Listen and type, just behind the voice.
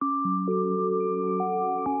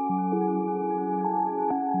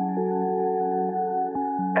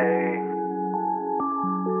Hey,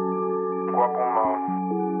 GuapoMarr.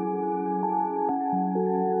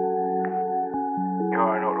 You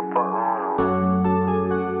already know what the fuck going on.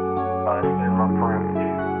 This is my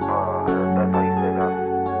privilege. That's how you say that.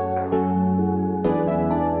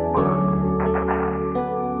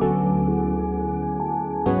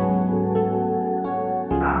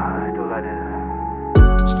 Do like this.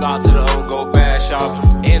 Slide to the old, go bad shopping.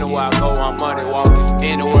 Anywhere I go, I'm money walking.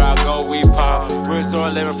 Anywhere I go, we pop. Real store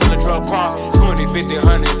living from the drug profit. 20, 50,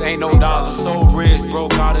 hundreds, ain't no dollars. So rich,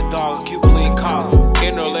 broke out a dollar, keep clean collar.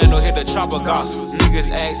 In Orlando, hit the chopper gospel. Niggas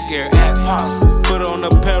act scared, act possible. Foot on the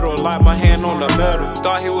pedal, like my hand on the metal.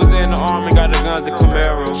 Thought he was in the army, got the guns in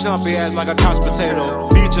Camaro. Chumpy ass like a couch potato.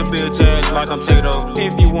 Beat your bitch ass like I'm Tato.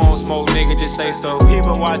 If you want smoke, nigga, just say so.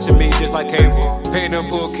 People watching me just like cable. Pay them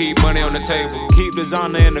full, keep money on the table. Keep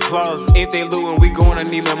designer in the closet. If they lootin', we going to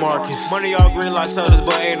Neiman Marcus. Money all green like sodas,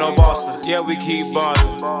 but ain't no bosses. Yeah, we keep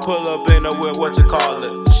ballin'. Pull up in the whip, what you call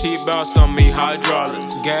it? She bounce on me,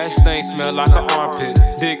 hydraulics. Gas stain smell like an armpit.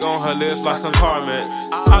 Dick on her lips like some Carmex.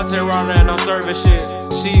 I turn around and I'm serving shit.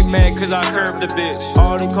 She mad cause I curved the bitch.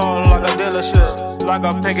 All they call like a dealership. Like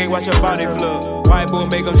a pancake, watch your body flip. White boy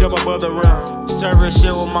make them jump above the rim. Serving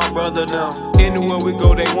shit with my brother now. Anywhere we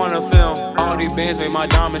go, they wanna film. All these bands make my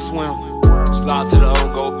diamonds swim. Slide to the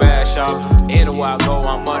old, go bad shopping. Anywhere I go,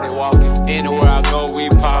 I'm money walking. Anywhere I go, we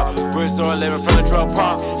pop. Real store living from the drug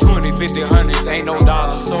profit. 20, 50, hundreds, ain't no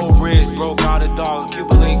dollars. So rich, broke out a dollar, keep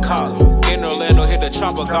a clean collar. In Orlando, hit the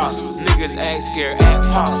chopper gospel. Niggas act scared, act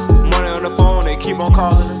possible. Money on the phone, they keep on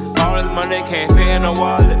calling. All this money can't fit in a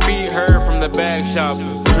wallet. Feet hurt from the bag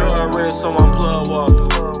shopping. Drug wrist, so I'm plug walking.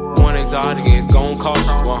 One exotic, it's gon' cost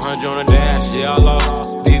you 100 on the dash, yeah, I lost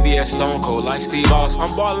it. VVS Stone Cold like Steve Austin.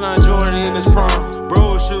 I'm ballin' on Jordan in his prime.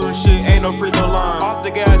 Bro, shootin' shit, ain't no free throw line. Off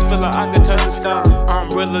the gas, feel like I can touch the sky.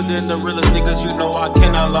 I'm realer than the realest niggas, you know I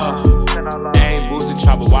cannot lie. Ain't boosted,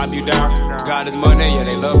 chopper, wipe you down. Got his money, yeah,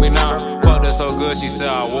 they love me now. Fucked her so good, she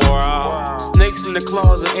said I wore out. Snakes in the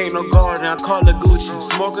closet, ain't no garden, I call it Gucci.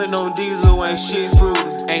 Smoking on diesel, ain't shit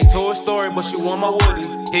fruity. Ain't told a story, but she want my woody.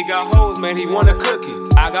 He got hoes, man, he want a cookie.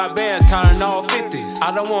 I got bands counting all 50s.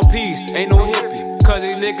 I don't want peace, ain't no hippie. Cause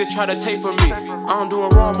these niggas try to take from me. I'm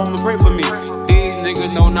doing wrong, I'ma pray for me. These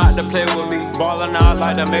niggas know not to play with me. Ballin' out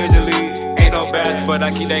like the major league. Ain't no bats, but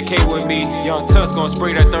I keep that K with me. Young Tusk gon'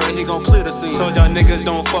 spray that 30, he gon' clear the scene. Told y'all niggas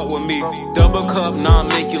don't fuck with me. Double cup, now I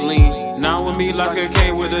make you lean. Now with me like a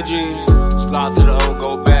K with the jeans. Slide to the old,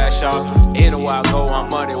 go bad shopping. Anywhere I go, I'm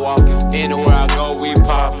money walking. Anywhere I go, we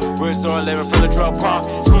pop. Real store living from the drug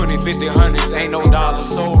profit. 20, 50, hundreds, ain't no dollars.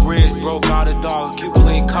 So rich, broke out a dollar, keep a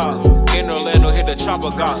clean collar. In Orlando, hit the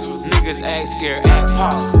chopper gospel. Niggas act scared, act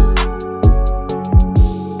possible.